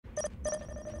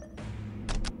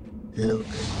Look,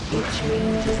 it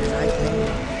changes as I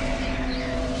play.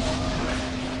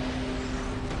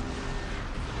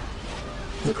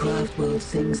 The craft world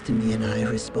sings to me and I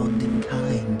respond in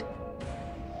kind.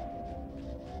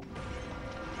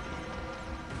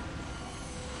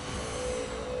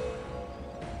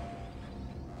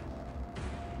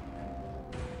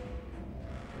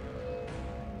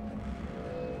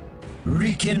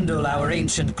 Rekindle our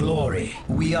ancient glory.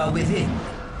 We are within.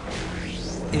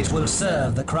 It will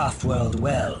serve the craft world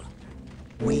well.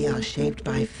 We are shaped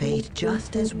by fate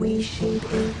just as we shape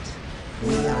it.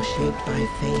 We are shaped by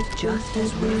fate just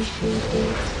as we shape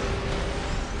it.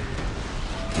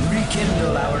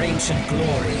 Rekindle our ancient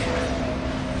glory.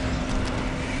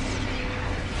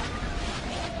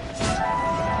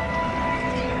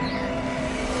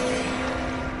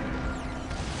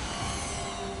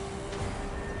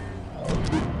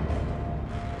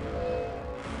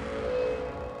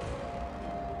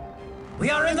 We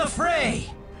are in the fray!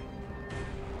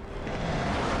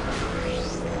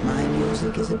 My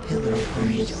music is a pillar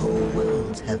upon which whole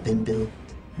worlds have been built.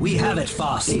 We have it,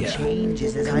 Farseer. It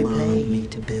changes as I play me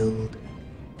to build.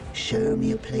 Show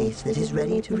me a place that is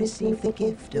ready to receive the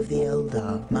gift of the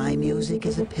Eldar. My music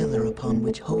is a pillar upon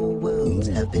which whole worlds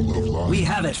have been built. We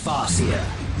have it, Farseer.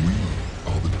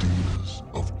 We are the dealers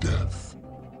of death.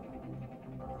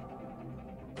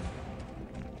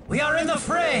 We are in the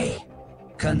fray!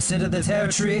 Consider the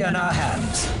territory in our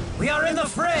hands. We are in the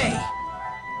fray!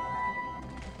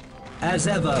 As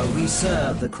ever, we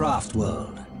serve the craft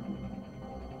world.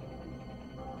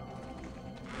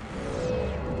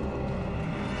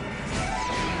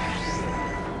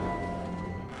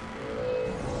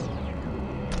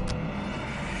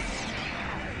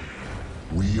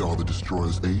 We are the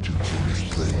Destroyer's agents on this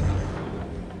plane.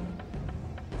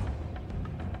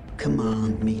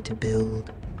 Command me to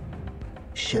build.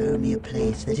 Show me a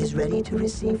place that is ready to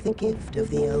receive the gift of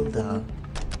the Eldar.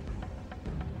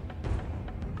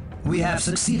 We have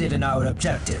succeeded in our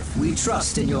objective. We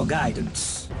trust in your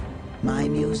guidance. My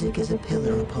music is a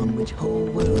pillar upon which whole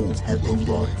worlds have been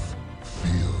built. Life,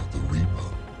 fear the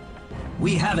Reaper.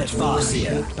 We have it, We are Farseer.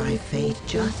 shaped by fate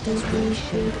just as we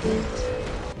shape it.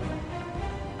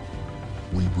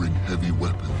 We bring heavy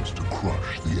weapons to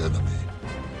crush the enemy.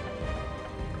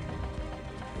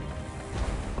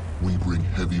 We bring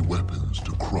heavy weapons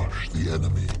to crush the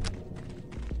enemy.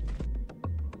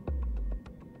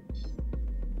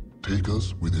 Take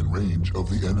us within range of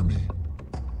the enemy.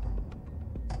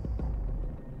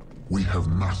 We have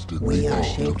mastered We the are art of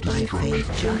shaped by destruction.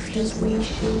 fate just as we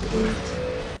shape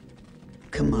it.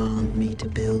 Command me to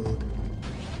build.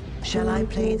 Shall I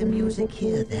play the music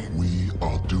here then? We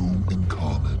are doom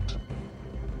incarnate.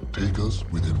 Take us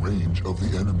within range of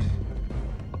the enemy.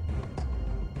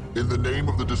 In the name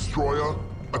of the Destroyer,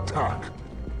 attack!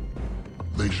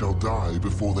 They shall die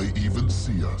before they even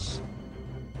see us.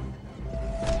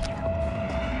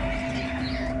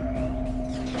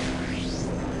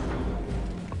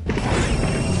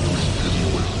 Heavy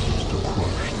weapons to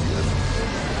crush the enemy.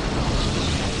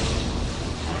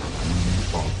 We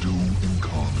are doom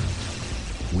incarnate.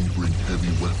 We bring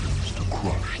heavy weapons to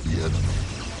crush the enemy.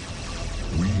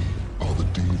 We are the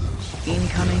dealers.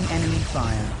 Incoming enemy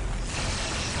fire.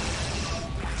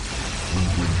 We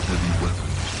bring heavy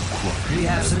weapons to crush We the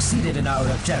have enemy. succeeded in our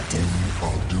objective. We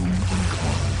are doom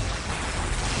incarnate.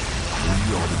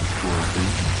 We are the Destroyer's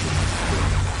agents in this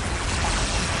plane.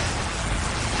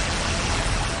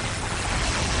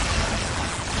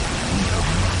 We have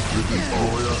mastered the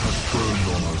Destroyer has turned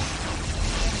on us.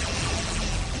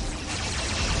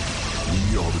 We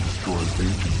are the Destroyer's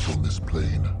agents on this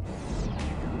plane.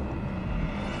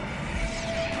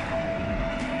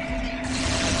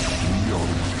 We are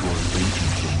the Destroyer's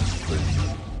agents on this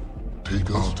plane. Take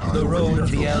us time. The road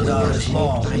of the Eldar is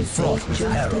long By and fraught fate with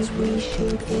just peril. as we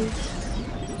shape it.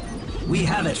 We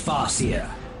have it, Farseer.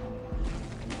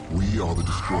 We are the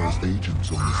Destroyer's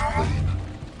agents on this plane.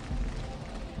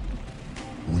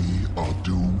 We are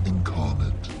doom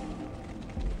incarnate.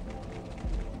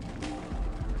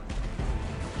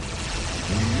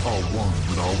 We are one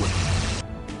with our weapons.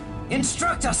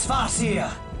 Instruct us,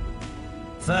 Farseer!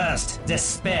 First,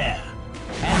 despair,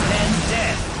 and then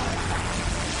death.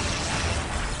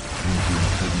 We bring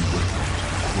heavy weapons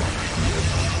to crush the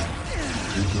enemy.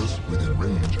 Take us within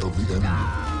range of the enemy.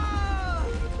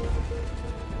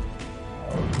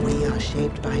 We are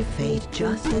shaped by fate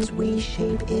just as we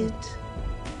shape it.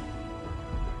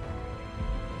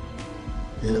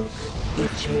 Look,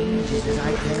 it changes as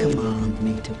I play. Command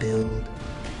me to build.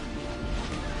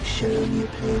 Show me a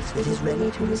place that is ready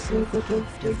to receive the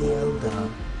gift of the Eldar.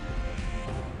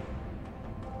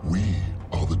 We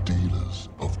are the dealers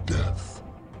of death.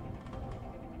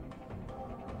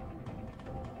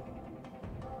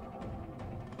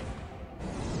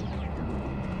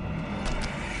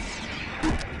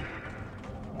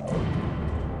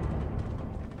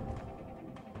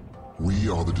 We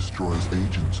are the Destroyer's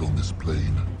agents on this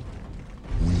plane.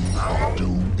 We are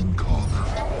Doom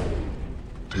incarnate.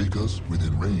 Take us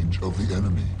within range of the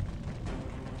enemy.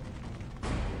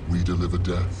 We deliver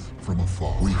death from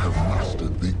afar. We have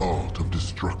mastered the art of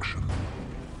destruction.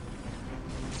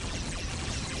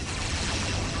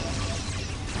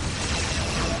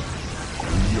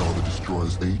 We are the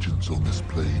Destroyer's agents on this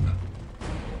plane.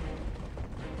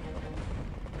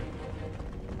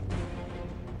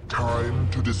 Time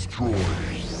to destroy.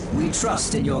 We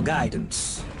trust in your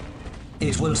guidance.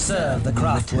 It will serve the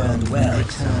craft world well. We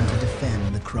return to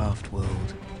defend the craft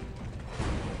world.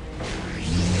 We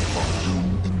are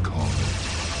Doom incarnate.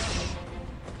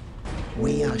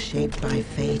 We are shaped by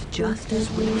fate just as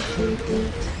we shaped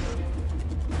it.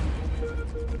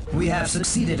 We have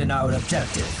succeeded in our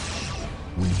objective.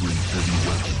 We bring heavy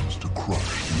weapons to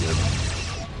crush the enemy.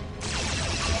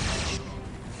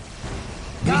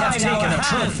 We have taken a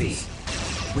trophy.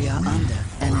 We are under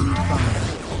enemy fire.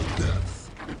 Of death.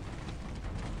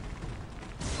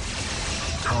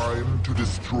 Time to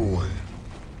destroy.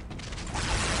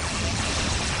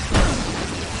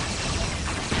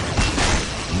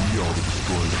 We are the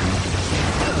Destroyer's agents.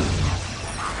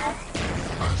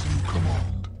 As you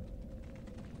command.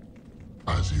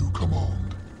 As you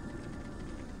command.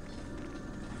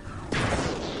 The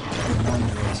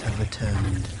wanderers have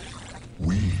returned.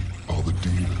 We are the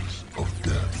dealers of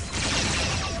death.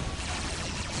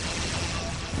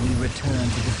 We return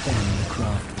to defend the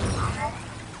craft world.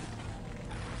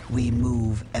 We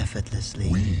move effortlessly.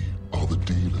 We are the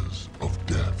dealers of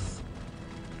death.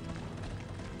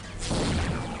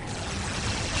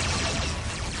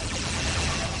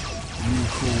 You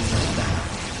call us back.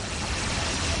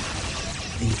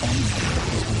 The enemy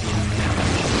is within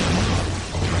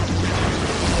range.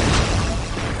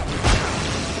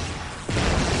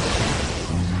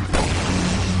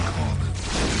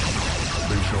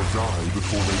 They shall die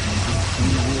before they even We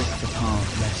walk the path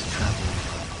less traveled.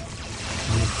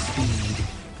 With speed.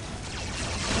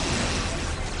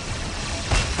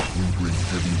 we bring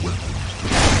heavy weapons to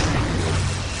fight the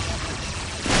enemy.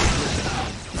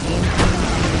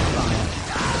 Incoming fire.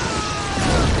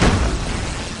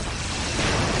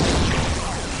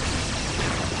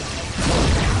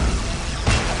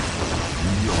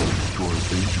 We are the Destroyer's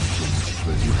agents on this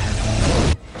plane. You have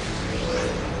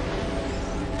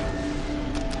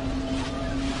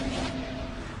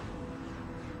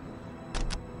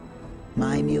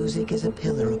My music is a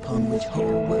pillar upon which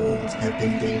whole worlds have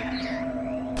been built.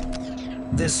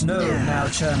 This node now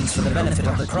churns for the benefit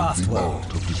of the craft The world.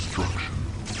 art of destruction.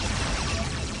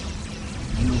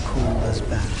 You call us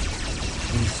back.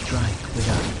 We strike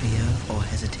without fear or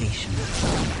hesitation.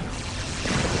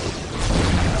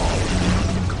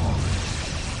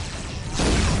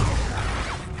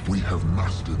 We have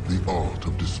mastered the art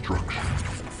of destruction.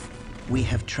 We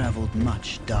have traveled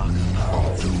much darker We are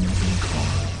paths. Doom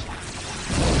incarnate.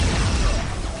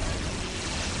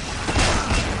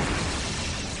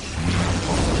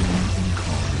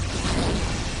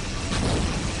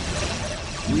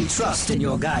 We trust in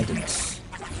your guidance.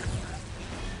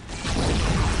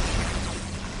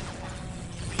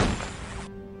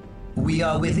 We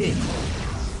are within.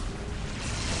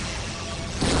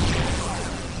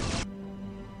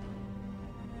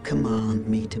 Command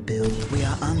me to build. We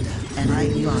are under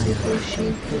enemy fire.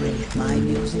 Shape the wraith. My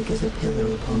music is a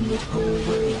pillar upon which whole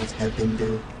worlds have been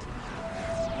built.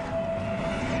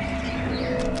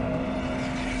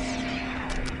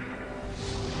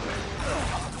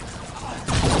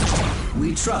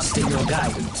 We trust in your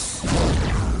guidance.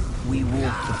 We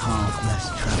walk the path less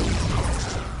traveled.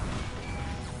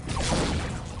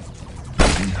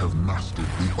 We have mastered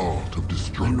the art of You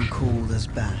destruction. called us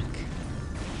back.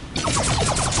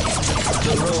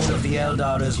 The road of the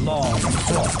Eldar is long and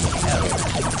fraught with peril.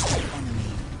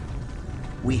 Enemy.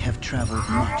 We have traveled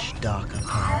much darker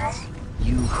paths.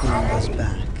 You called us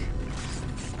back.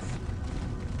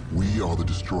 We are the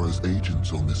Destroyer's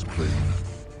agents on this plane.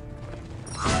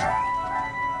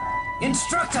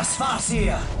 Instruct us,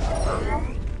 Farseer!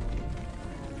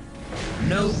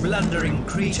 No blundering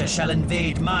creature shall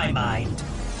invade my mind.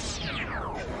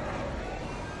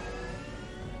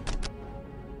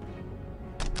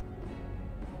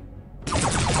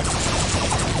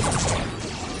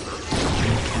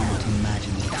 You cannot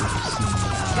imagine what we have seen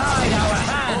without. Guide our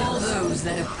hands! All those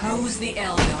that oppose the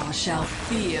Eldar shall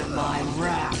fear my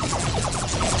wrath.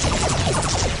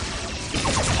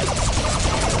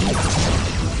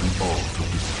 The art of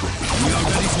destruction. We are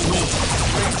ready for war.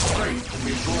 Great strength can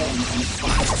be drawn from this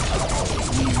fight.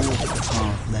 We walk the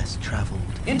path less traveled.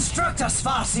 Instruct us,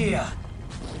 Farseer!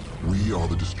 We are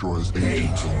the Destroyer's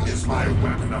agents on Hate this is my planet.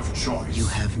 weapon of choice. You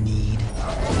have need.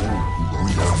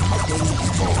 We have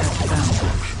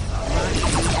destruction.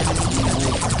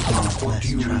 Path What less do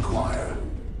you traveled. require?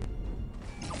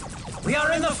 We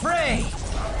are in the fray!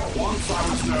 Once I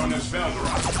was known as Eldar.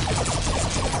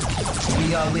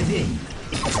 We are within.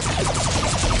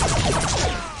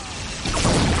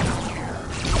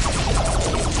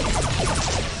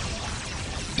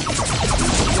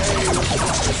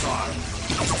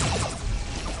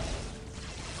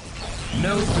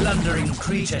 No blundering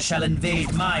creature shall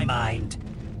invade my mind.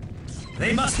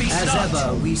 They must be stopped. As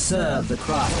ever, we serve the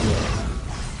craftlord.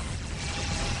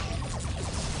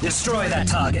 Destroy that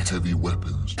target. Heavy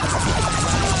weapons.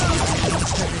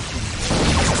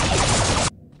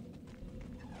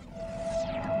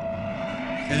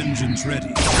 Engines ready.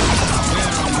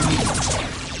 Where are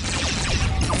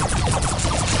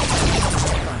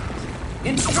we?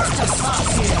 Instructor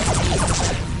spots here.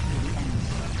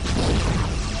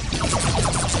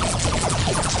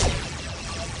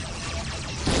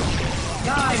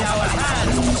 Guide our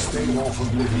hand. Stay off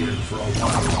oblivion for a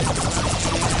while.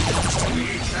 We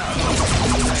shall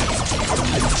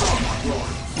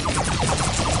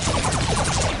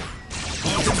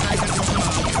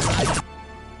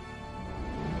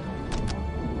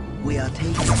We are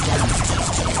taking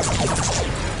damage.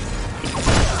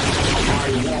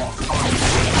 I walk on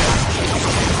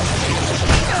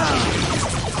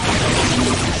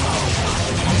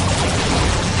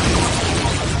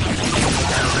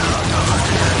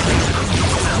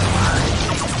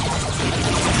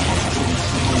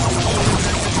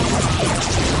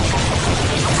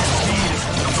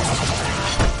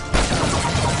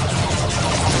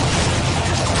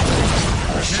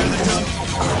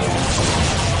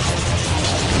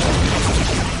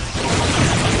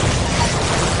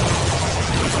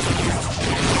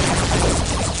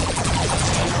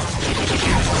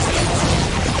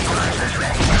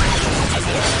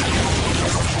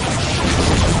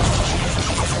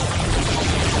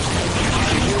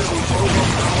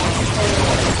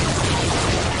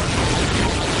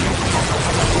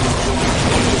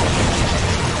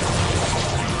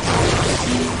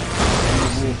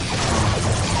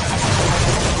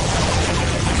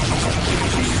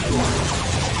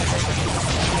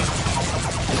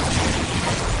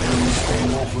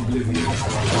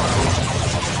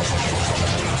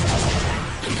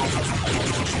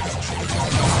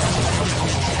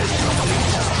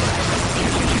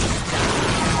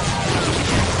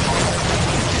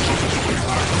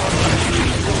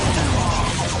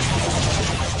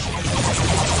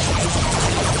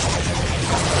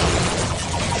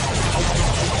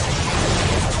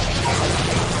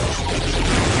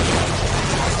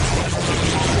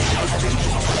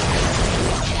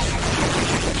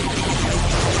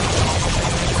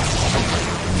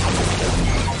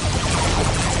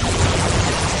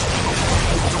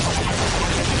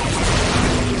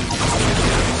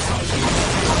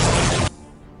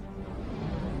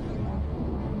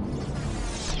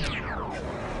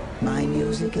My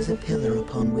music is a pillar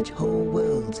upon which whole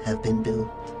worlds have been built.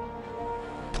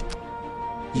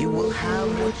 You will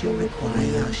have what you require.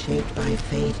 We are shaped by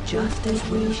fate just as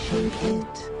we shape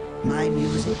it. My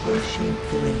music will shape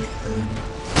the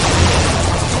Wraithburn.